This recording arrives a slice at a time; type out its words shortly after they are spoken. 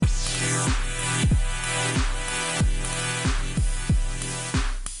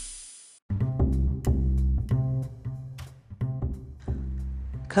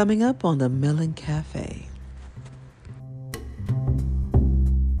Coming up on the Melon Cafe.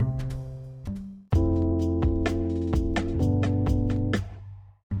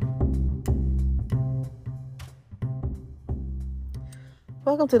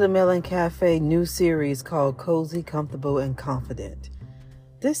 Welcome to the Melon Cafe new series called Cozy, Comfortable, and Confident.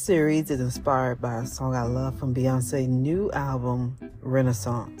 This series is inspired by a song I love from Beyonce's new album,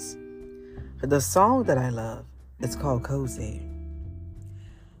 Renaissance. The song that I love is called Cozy.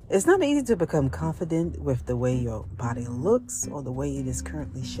 It's not easy to become confident with the way your body looks or the way it is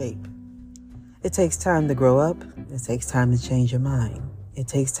currently shaped. It takes time to grow up. It takes time to change your mind. It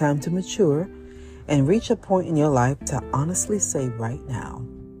takes time to mature and reach a point in your life to honestly say right now,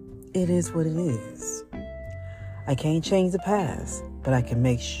 it is what it is. I can't change the past, but I can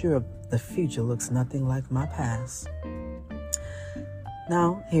make sure the future looks nothing like my past.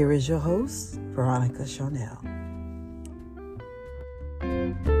 Now, here is your host, Veronica Chanel.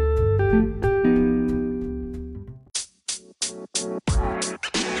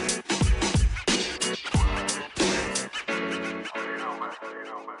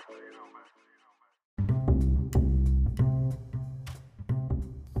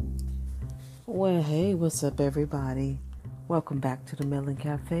 Well, hey, what's up, everybody? Welcome back to the Melon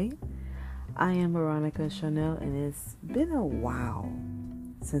Cafe. I am Veronica Chanel, and it's been a while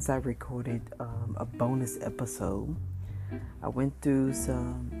since I recorded a bonus episode. I went through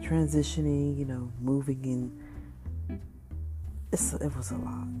some transitioning, moving in. It was a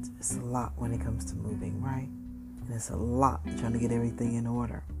lot. It's a lot when it comes to moving, right? And it's a lot trying to get everything in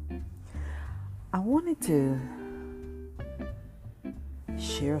order. I wanted to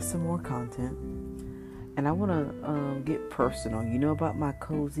share some more content, and I want to get personal. You know about my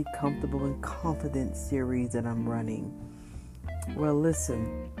Cozy, Comfortable, and Confident series that I'm running. Well,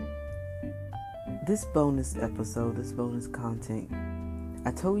 listen, this bonus episode, this bonus content,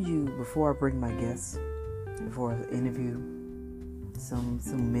 I told you before I bring my guests, before I interview some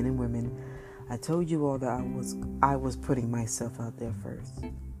men and women, I told you all that I was putting myself out there first.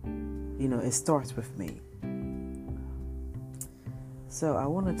 It starts with me. So I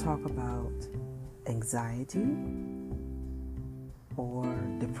want to talk about anxiety or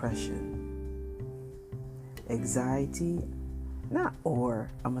depression. Anxiety, I'm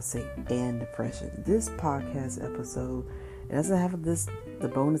going to say and depression. This podcast episode, it doesn't have the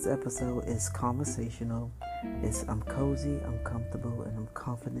bonus episode is conversational. I'm cozy, I'm comfortable, and I'm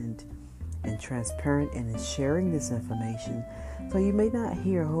confident and transparent and in sharing this information. So you may not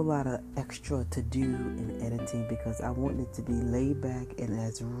hear a whole lot of extra to do in editing because I want it to be laid back and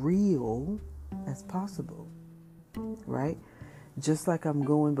as real as possible, right? Just like I'm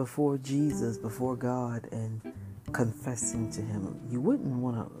going before Jesus, before God, and confessing to Him. You wouldn't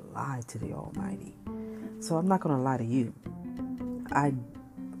want to lie to the Almighty. So I'm not going to lie to you. I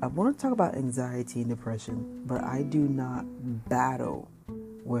want to talk about anxiety and depression, but I do not battle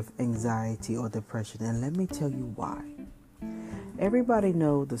with anxiety or depression, and let me tell you why. Everybody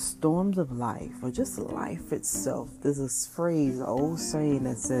know the storms of life, or just life itself. There's this phrase, an old saying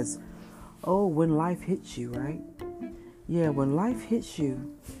that says, "Oh, when life hits you," right? Yeah, when life hits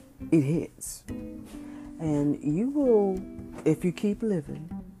you, it hits, and you will, if you keep living,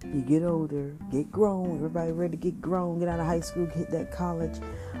 you get older, get grown. Everybody ready to get grown, get out of high school, hit that college,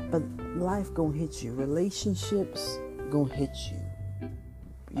 but life gonna hit you. Relationships gonna hit you.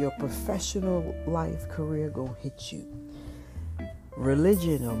 Your professional life, career gonna hit you.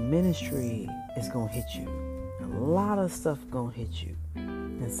 Religion or ministry is gonna hit you. A lot of stuff gonna hit you.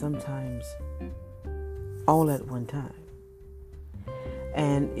 And sometimes all at one time.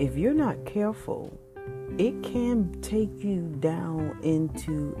 And if you're not careful, it can take you down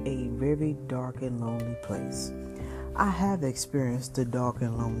into a very dark and lonely place. I have experienced a dark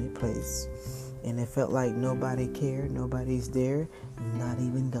and lonely place. And it felt like nobody cared, nobody's there, not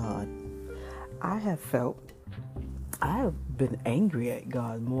even God. I have been angry at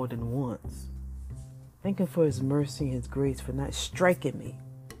God more than once. Thanking for His mercy and His grace for not striking me.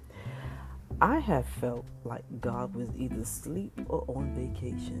 I have felt like God was either asleep or on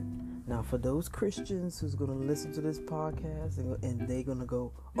vacation. Now, for those Christians who's going to listen to this podcast and they're going to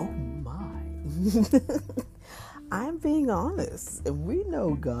go, "Oh my." I'm being honest. And we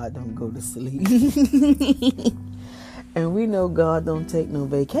know God don't go to sleep. And we know God don't take no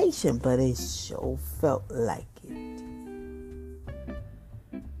vacation, but it sure felt like it.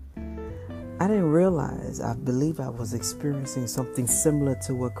 I didn't realize, I believe I was experiencing something similar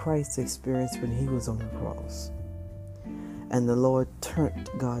to what Christ experienced when He was on the cross. And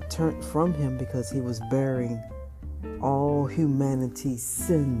God turned from Him because He was bearing all humanity's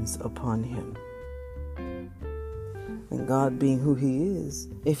sins upon Him. and God being who He is,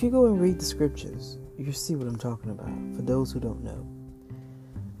 if you go and read the scriptures, you see what I'm talking about. For those who don't know,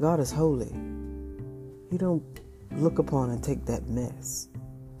 God is holy. He don't look upon and take that mess.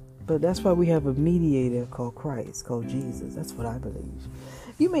 But that's why we have a mediator called Christ, called Jesus. That's what I believe.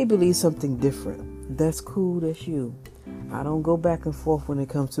 You may believe something different. That's cool. That's you. I don't go back and forth when it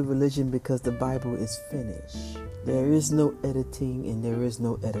comes to religion because the Bible is finished. There is no editing and there is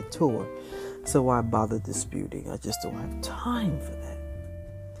no editor. So why bother disputing? I just don't have time for that.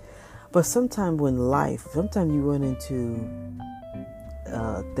 But sometimes you run into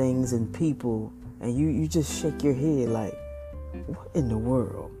things and people and you just shake your head like, what in the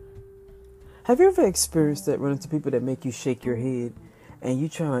world? Have you ever experienced that, run into people that make you shake your head and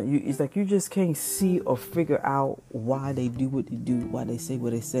it's like you just can't see or figure out why they do what they do, why they say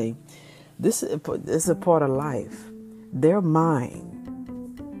what they say. This is a part of life. Their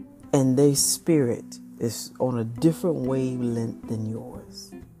mind and their spirit is on a different wavelength than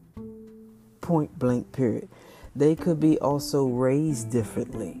yours. Point blank, period. They could be also raised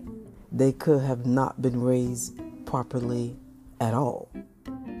differently. They could have not been raised properly at all.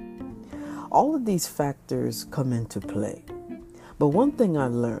 All of these factors come into play. But one thing I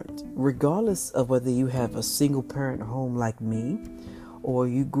learned, regardless of whether you have a single parent home like me, or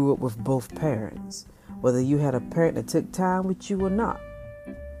you grew up with both parents, whether you had a parent that took time with you or not,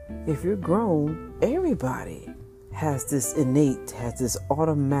 if you're grown, everybody has this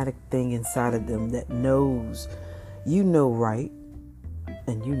automatic thing inside of them that knows you know right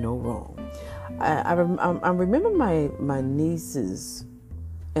and you know wrong. I remember my nieces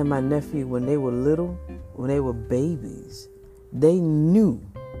and my nephew when they were little, when they were babies, they knew.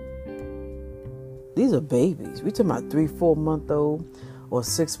 These are babies. We talking about 3-4 month old or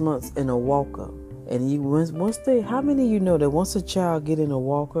 6 months in a walker. And once they, how many of you know that once a child get in a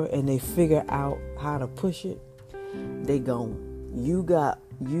walker and they figure out how to push it, they gone. You gonna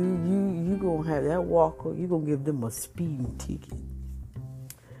have that walker. You gonna give them a speeding ticket.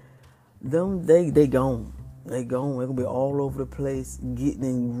 They gone. They gone. They're gonna be all over the place, getting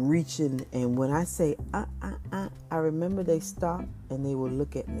and reaching. And when I say I remember they stopped and they would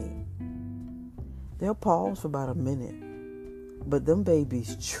look at me. They'll pause for about a minute. But them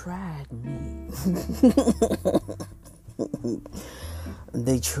babies tried me.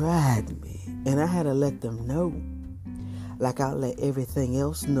 They tried me. And I had to let them know. Like I let everything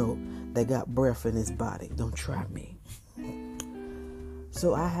else know that got breath in his body. Don't try me.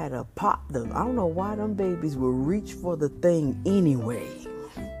 So I had to pop them. I don't know why them babies will reach for the thing anyway.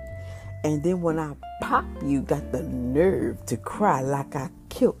 And then when I pop, you got the nerve to cry like I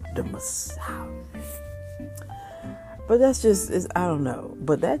killed the Messiah. But that's just, I don't know.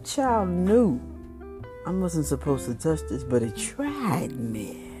 But that child knew I wasn't supposed to touch this, but it tried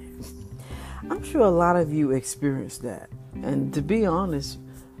me. I'm sure a lot of you experienced that. And to be honest,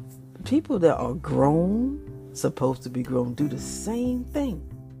 people that are grown, supposed to be grown, do the same thing.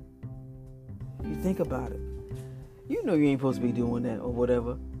 You think about it. You know you ain't supposed to be doing that or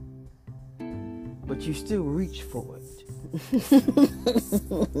whatever. But you still reach for it.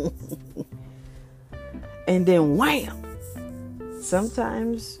 And then wham!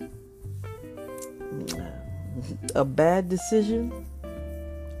 Sometimes a bad decision,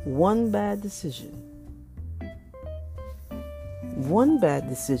 one bad decision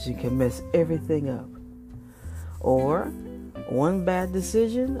can mess everything up. Or one bad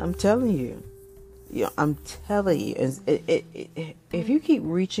decision, I'm telling you, if you keep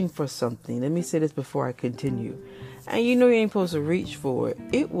reaching for something, let me say this before I continue, and you know you ain't supposed to reach for it,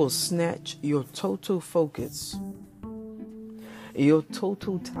 it will snatch your total focus, your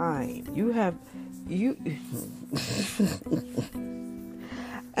total time.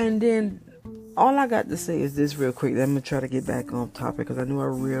 And then all I got to say is this real quick. I'm going to try to get back on topic because I knew I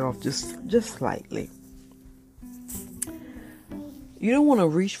reared off just slightly. You don't want to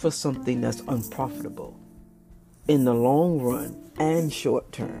reach for something that's unprofitable in the long run and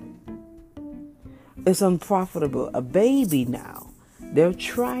short term. It's unprofitable. A baby now, they'll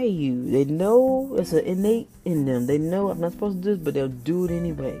try you. They know it's an innate in them. They know I'm not supposed to do this, but they'll do it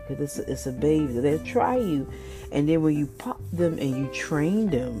anyway because it's a baby. They'll try you. And then when you pop them and you train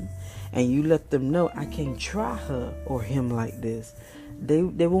them and you let them know, I can't try her or him like this, they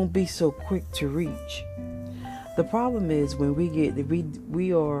won't be so quick to reach. The problem is when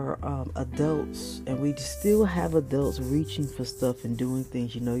we are adults and we still have adults reaching for stuff and doing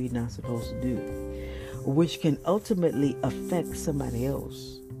things you know you're not supposed to do, which can ultimately affect somebody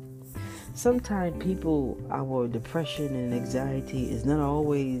else. Sometimes our depression and anxiety is not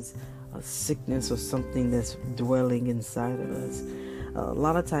always a sickness or something that's dwelling inside of us. A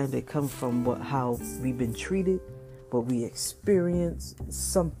lot of times it comes from how we've been treated, but we experience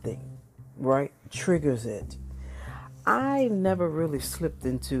something, right? Triggers it. I never really slipped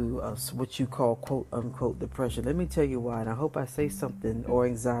into what you call quote unquote depression. Let me tell you why, and I hope I say something, or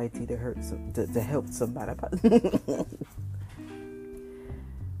anxiety to help somebody.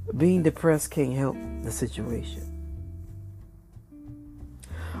 Being depressed can't help the situation.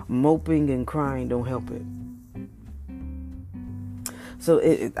 Moping and crying don't help it. So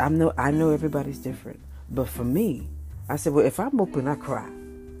I know everybody's different, but for me, I said, well, if I'm moping, I cry.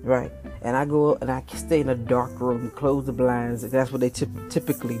 Right, and I go and I stay in a dark room, close the blinds. That's what they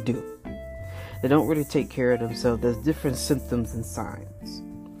typically do. They don't really take care of themselves. There's different symptoms and signs,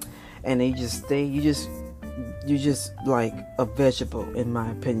 and they just stay. You're just like a vegetable, in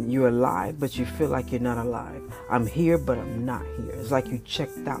my opinion. You're alive, but you feel like you're not alive. I'm here, but I'm not here. It's like you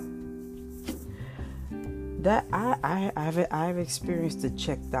checked out. That I've experienced the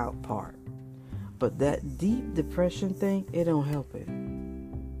checked out part, but that deep depression thing, it don't help it.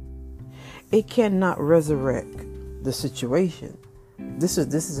 It cannot resurrect the situation. This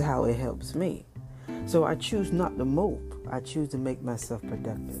is how it helps me. So I choose not to mope. I choose to make myself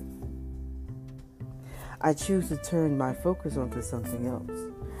productive. I choose to turn my focus onto something else.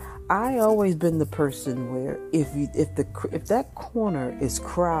 I always been the person where if that corner is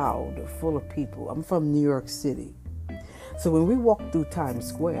crowd full of people. I'm from New York City. So when we walk through Times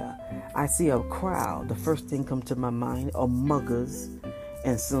Square, I see a crowd. The first thing come to my mind are muggers.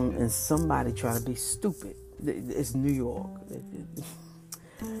 And somebody trying to be stupid. It's New York.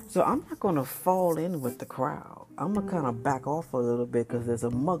 So I'm not going to fall in with the crowd. I'm going to kind of back off a little bit because there's a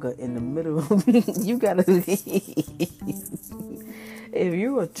mugger in the middle of me. You got to... If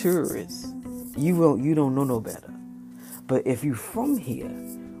you're a tourist, you don't know no better. But if you're from here,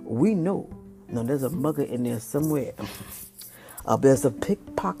 we know. Now, there's a mugger in there somewhere. There's a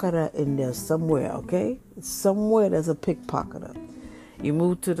pickpocketer in there somewhere, okay? Somewhere there's a pickpocketer. You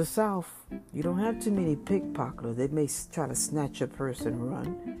move to the south, you don't have too many pickpocketers. They may try to snatch a person and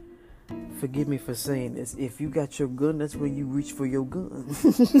run. Forgive me for saying this. If you got your gun, that's when you reach for your gun.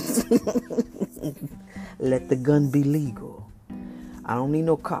 Let the gun be legal. I don't need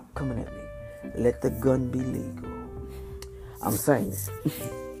no cop coming at me. Let the gun be legal. I'm saying it.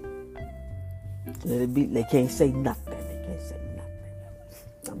 Let it be. They can't say nothing. They can't say nothing.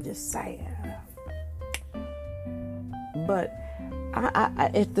 I'm just saying. But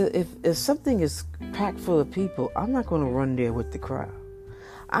if something is packed full of people, I'm not going to run there with the crowd.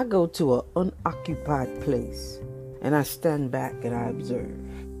 I go to an unoccupied place and I stand back and I observe.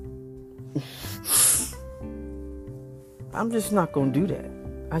 I'm just not going to do that.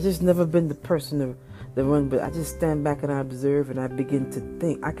 I just never been the person to run, but I just stand back and I observe and I begin to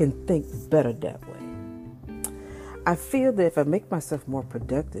think. I can think better that way. I feel that if I make myself more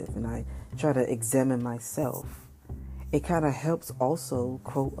productive and I try to examine myself, it kind of helps also,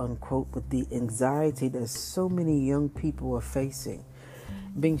 quote unquote, with the anxiety that so many young people are facing.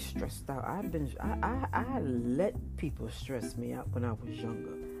 Being stressed out. I let people stress me out when I was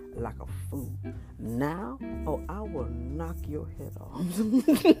younger, like a fool. Now, I will knock your head off.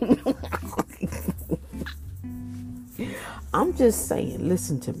 I'm just saying,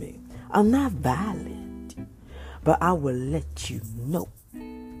 listen to me. I'm not violent, but I will let you know.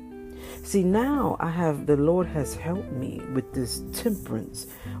 See, now the Lord has helped me with this temperance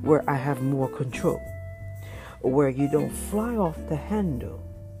where I have more control, where you don't fly off the handle.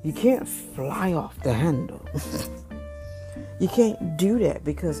 You can't fly off the handle. You can't do that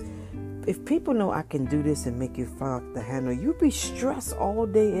because if people know I can do this and make you fly off the handle, you be stressed all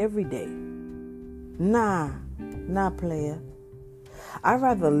day, every day. Nah, player. I'd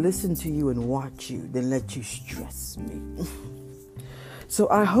rather listen to you and watch you than let you stress me. So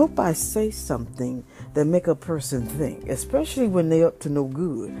I hope I say something that make a person think, especially when they're up to no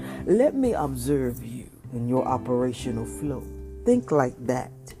good. Let me observe you in your operational flow. Think like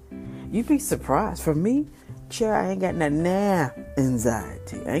that. You'd be surprised. For me, I ain't got that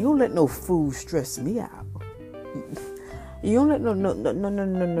anxiety. I ain't gonna let no fool stress me out. You don't let no.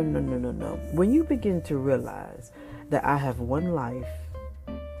 When you begin to realize that I have one life,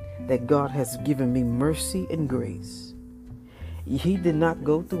 that God has given me mercy and grace. He did not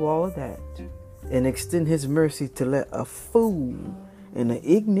go through all of that and extend his mercy to let a fool and an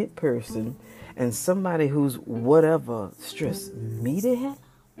ignorant person and somebody who's whatever stress me to hell.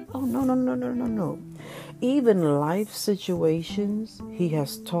 Oh, no. Even life situations, he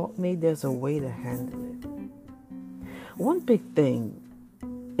has taught me there's a way to handle it. One big thing,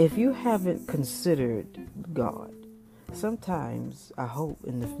 if you haven't considered God, sometimes, I hope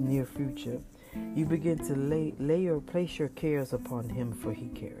in the near future, you begin to place your cares upon him, for he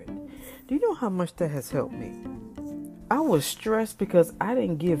careth. Do you know how much that has helped me? I was stressed because I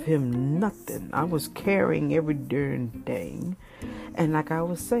didn't give him nothing. I was carrying every darn thing. And like I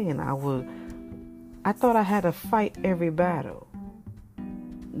was saying, I thought I had to fight every battle.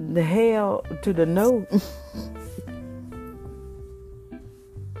 The hell to the no.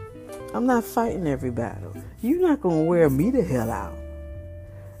 I'm not fighting every battle. You're not going to wear me the hell out.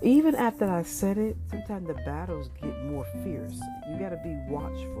 Even after I said it, sometimes the battles get more fierce. You got to be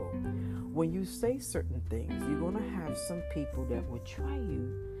watchful. When you say certain things, you're going to have some people that will try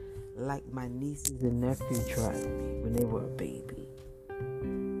you like my nieces and nephew tried me when they were a baby.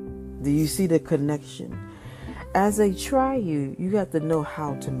 Do you see the connection? As they try you, you got to know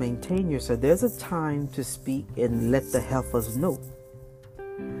how to maintain yourself. There's a time to speak and let the helpers know.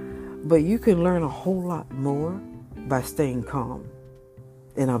 But you can learn a whole lot more by staying calm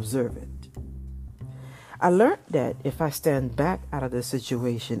and observant. I learned that if I stand back out of the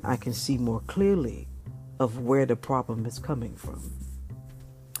situation, I can see more clearly of where the problem is coming from.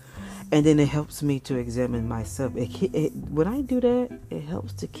 And then it helps me to examine myself. When I do that, it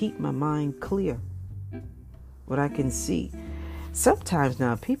helps to keep my mind clear. What I can see. Sometimes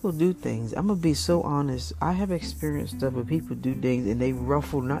now people do things. I'm going to be so honest. I have experienced stuff where people do things and they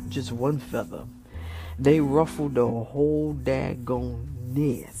ruffle not just one feather. They ruffle the whole daggone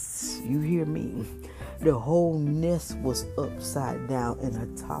nest. You hear me? The whole nest was upside down in a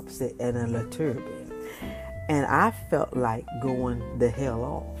topset and in a turban. And I felt like going the hell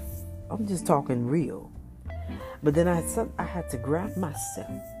off. I'm just talking real. But then I had to grab myself.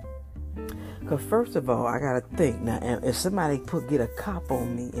 Because first of all, I got to think. Now, if somebody get a cop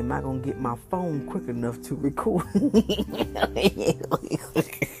on me, am I going to get my phone quick enough to record?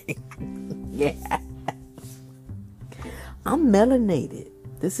 Yeah. I'm melanated.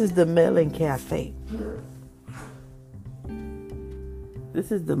 This is the Melon Cafe.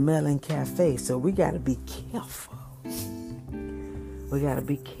 This is the Melon Cafe. So we got to be careful. We got to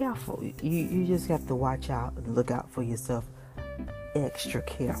be careful. You just have to watch out and look out for yourself extra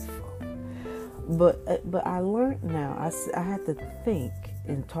careful. But I learned now, I had to think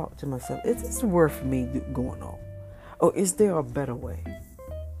and talk to myself, is this worth me going on? Or is there a better way?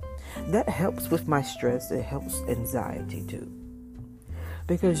 That helps with my stress. It helps anxiety too.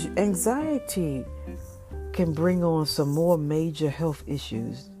 Because anxiety can bring on some more major health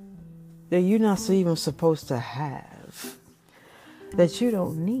issues that you're not even supposed to have, that you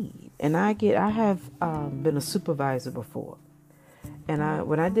don't need. And I have been a supervisor before. And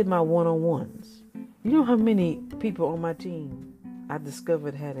when I did my one-on-ones, you know how many people on my team I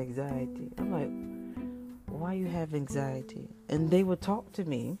discovered had anxiety? I'm like, why you have anxiety? And they would talk to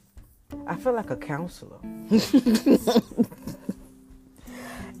me. I felt like a counselor.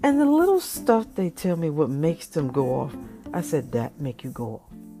 And the little stuff they tell me what makes them go off, I said, that make you go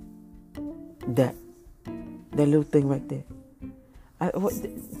off. That little thing right there.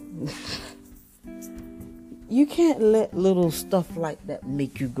 You can't let little stuff like that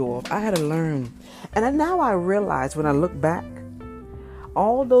make you go off. I had to learn. And now I realize when I look back,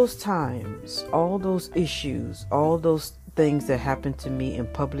 all those times, all those issues, all those things that happened to me in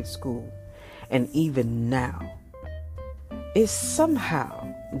public school, and even now, it somehow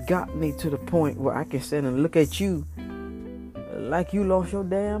got me to the point where I can stand and look at you like you lost your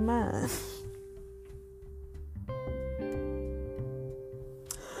damn mind.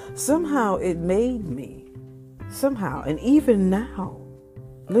 Somehow it made me. Somehow. And even now,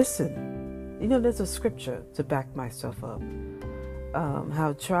 listen, there's a scripture to back myself up.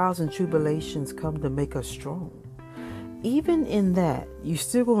 How trials and tribulations come to make us strong. Even in that, you're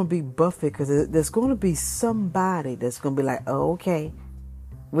still going to be buffeted because there's going to be somebody that's going to be like, oh, okay,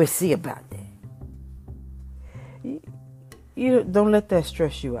 we'll see about that. You don't let that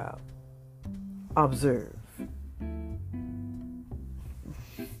stress you out. Observe.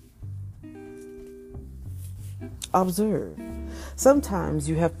 Observe. Sometimes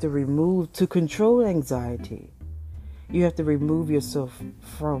you have to control anxiety. You have to remove yourself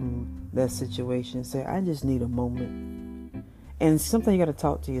from that situation and say, I just need a moment. And sometimes you got to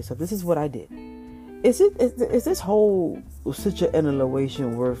talk to yourself. This is what I did. Is this whole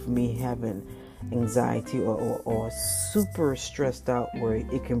situation worth me having anxiety or super stressed out where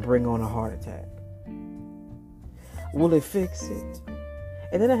it can bring on a heart attack? Will it fix it?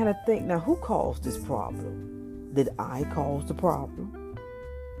 And then I had to think, now who caused this problem? Did I cause the problem?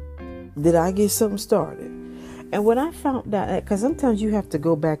 Did I get something started? And when I found out, because sometimes you have to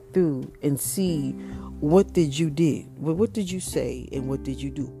go back through and see what did you did, what did you say, and what did you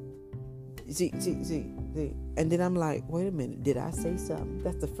do? See. And then I'm like, wait a minute, did I say something?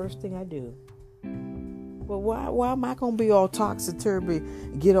 That's the first thing I do. Well, why am I gonna be all toxic-turvy,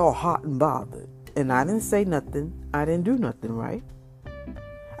 get all hot and bothered? and I didn't say nothing. I didn't do nothing, right?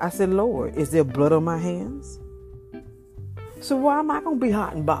 I said, Lord, is there blood on my hands? So why am I going to be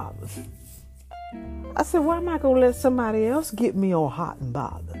hot and bothered? I said, why am I going to let somebody else get me all hot and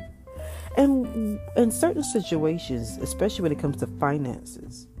bothered? And in certain situations, especially when it comes to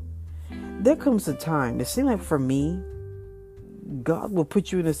finances, there comes a time, it seems like for me, God will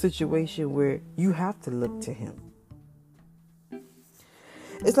put you in a situation where you have to look to Him.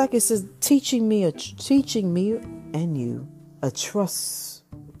 It's like it says, teaching me and you a trust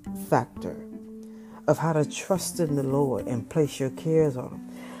factor of how to trust in the Lord and place your cares on Him.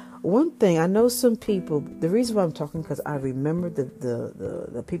 One thing, I know some people, the reason why I'm talking, because I remember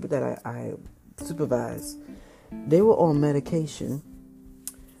the people that I supervised, they were on medication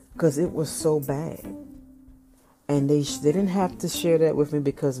because it was so bad. And they didn't have to share that with me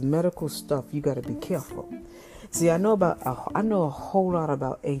because medical stuff, you got to be careful. See, I know a whole lot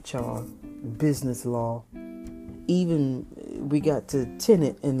about HR, business law, even we got to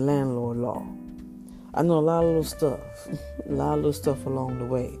tenant and landlord law. I know a lot of little stuff along the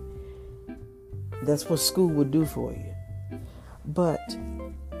way. That's what school would do for you. But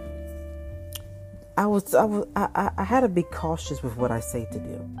I had to be cautious with what I say to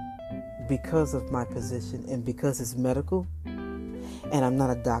them because of my position and because it's medical and I'm not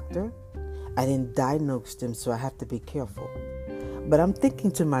a doctor. I didn't diagnose them, so I have to be careful. But I'm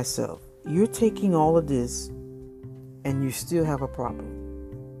thinking to myself, you're taking all of this and you still have a problem.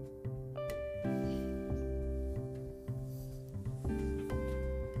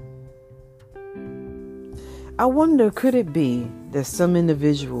 I wonder, could it be that some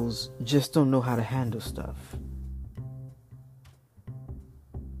individuals just don't know how to handle stuff?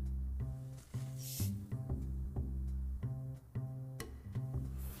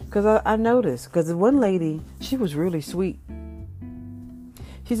 Because I noticed, because the one lady, she was really sweet.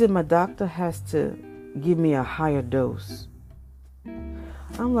 She said, my doctor has to give me a higher dose.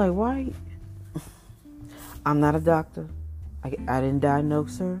 I'm like, why? I'm not a doctor. I didn't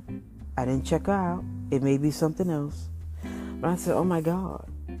diagnose her. I didn't check her out. It may be something else. But I said, oh my God.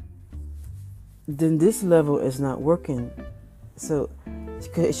 Then this level is not working. So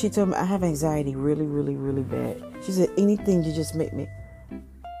she told me, I have anxiety really, really, really bad. She said, anything to just make me.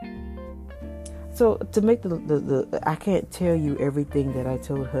 So to make I can't tell you everything that I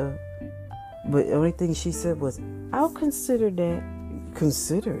told her. But the only thing she said was, I'll consider that.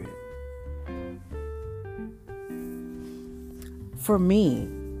 Consider it. For me,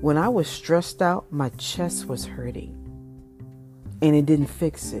 when I was stressed out, my chest was hurting. And it didn't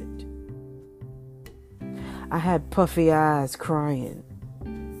fix it. I had puffy eyes crying.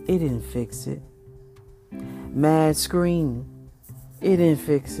 It didn't fix it. Mad scream. It didn't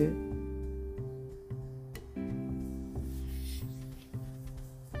fix it.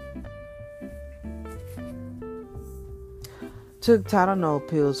 Took Tylenol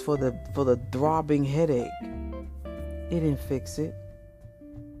pills for the throbbing headache. It didn't fix it.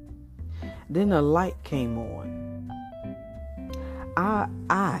 Then a light came on.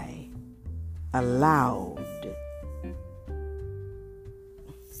 I allowed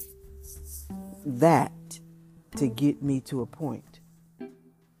that to get me to a point.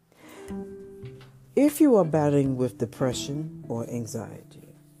 If you are battling with depression or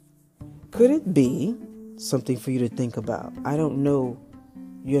anxiety, could it be something for you to think about? I don't know.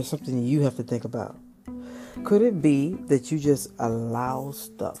 You're something you have to think about. Could it be that you just allow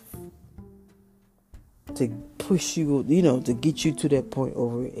stuff to push you, to get you to that point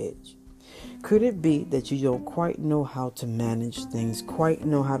over the edge? Could it be that you don't quite know how to manage things, quite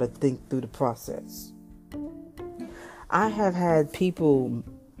know how to think through the process? I have had people,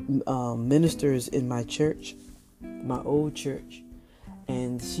 ministers in my church, my old church,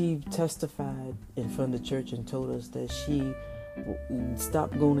 and she testified in front of the church and told us that she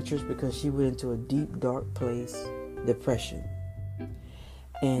stopped going to church because she went into a deep, dark place, depression.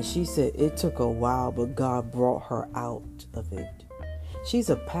 And she said it took a while, but God brought her out of it. She's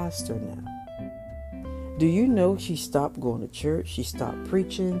a pastor now. Do you know she stopped going to church? She stopped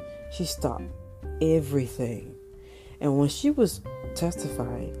preaching. She stopped everything. And when she was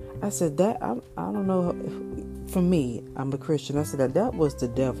testifying, I said that, I don't know, for me, I'm a Christian. I said that was the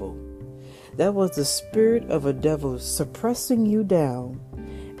devil. That was the spirit of a devil suppressing you down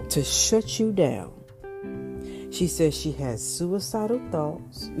to shut you down. She said she had suicidal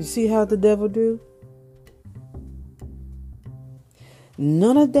thoughts. You see how the devil do?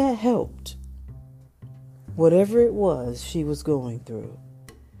 None of that helped. Whatever it was she was going through.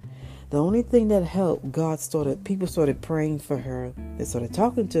 The only thing that helped, people started praying for her. They started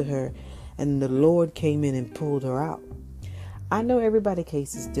talking to her, and the Lord came in and pulled her out. I know everybody's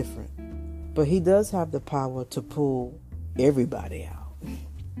case is different, But he does have the power to pull everybody out,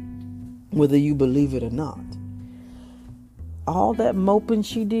 whether you believe it or not. All that moping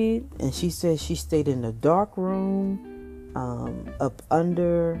she did, and she said she stayed in a dark room, up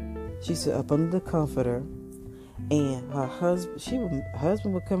under the comforter, and her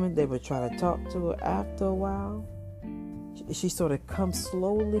husband would come in. They would try to talk to her. After a while, she sort of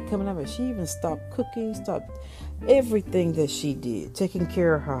slowly coming up. She even stopped cooking, stopped everything that she did, taking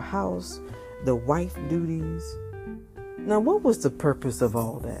care of her house, the wife duties. Now, what was the purpose of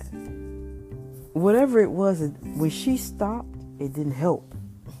all that? Whatever it was, when she stopped, it didn't help.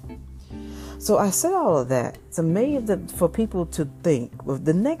 So I said all of that for people to think, well,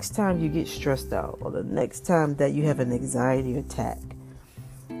 the next time you get stressed out, or the next time that you have an anxiety attack,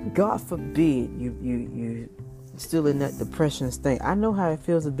 God forbid you still in that depression state. I know how it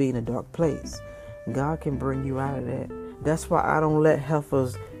feels to be in a dark place. God can bring you out of that. That's why I don't let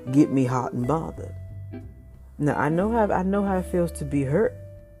heifers get me hot and bothered. Now I know how it feels to be hurt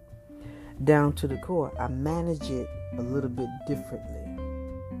down to the core. I manage it a little bit differently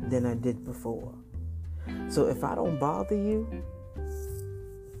than I did before. So if I don't bother you,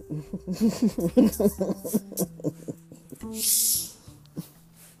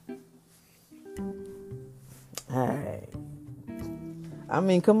 hey, I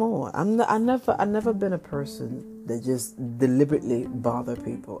mean, come on. I never been a person that just deliberately bother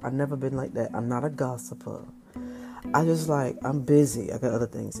people. I've never been like that. I'm not a gossiper. I'm busy. I got other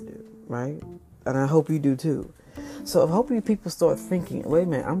things to do, right? And I hope you do too. So I hope you people start thinking, wait a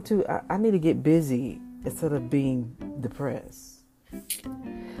minute, I need to get busy instead of being depressed.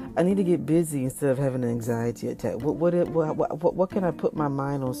 I need to get busy instead of having an anxiety attack. What can I put my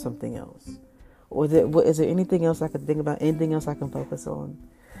mind on something else? Or is there anything else I can think about? Anything else I can focus on?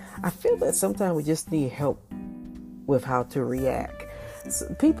 I feel that sometimes we just need help with how to react.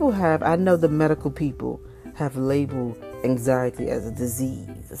 So I know the medical people have labeled anxiety as a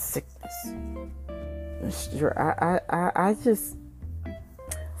disease, a sickness. Sure, I just,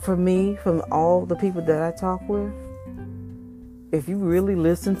 for me, from all the people that I talk with, if you really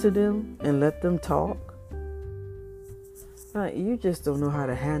listen to them and let them talk, you just don't know how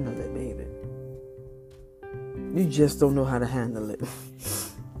to handle it, baby. You just don't know how to handle it.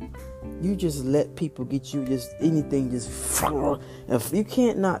 You just let people get you anything. You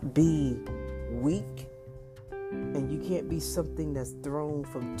can't not be weak. And you can't be something that's thrown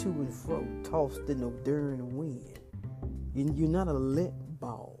from to and fro, tossed in the during wind. You're not a lint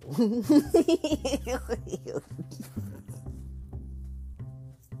ball.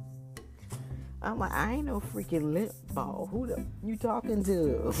 I'm like, I ain't no freaking lint ball. Who the you talking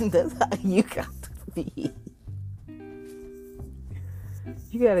to? That's how you got to be.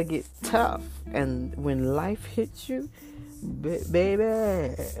 You gotta get tough, and when life hits you, baby,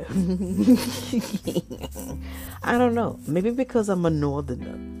 I don't know. Maybe because I'm a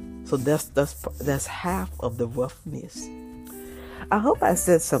northerner, so that's half of the roughness. I hope I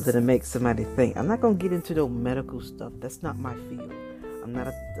said something to make somebody think. I'm not gonna get into the medical stuff. That's not my field. I'm not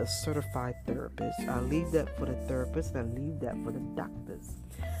a certified therapist. I leave that for the therapists, and I leave that for the doctors.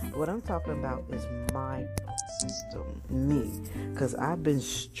 What I'm talking about is my system, me, because I've been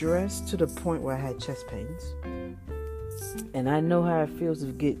stressed to the point where I had chest pains. And I know how it feels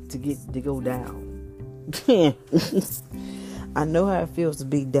to go down. I know how it feels to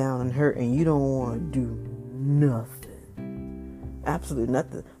be down and hurt, and you don't want to do nothing, absolutely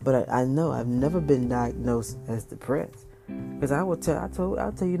nothing. But I know I've never been diagnosed as depressed, because I'll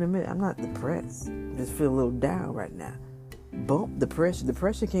tell you in a minute, I'm not depressed. I just feel a little down right now. Bump depression.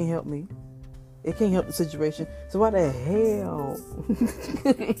 Depression can't help me. It can't help the situation. So why the hell?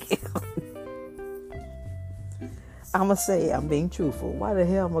 I'm going to say, I'm being truthful. Why the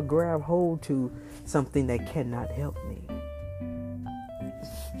hell I'm going to grab hold to something that cannot help me?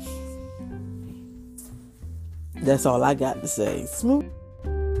 That's all I got to say. Smooth.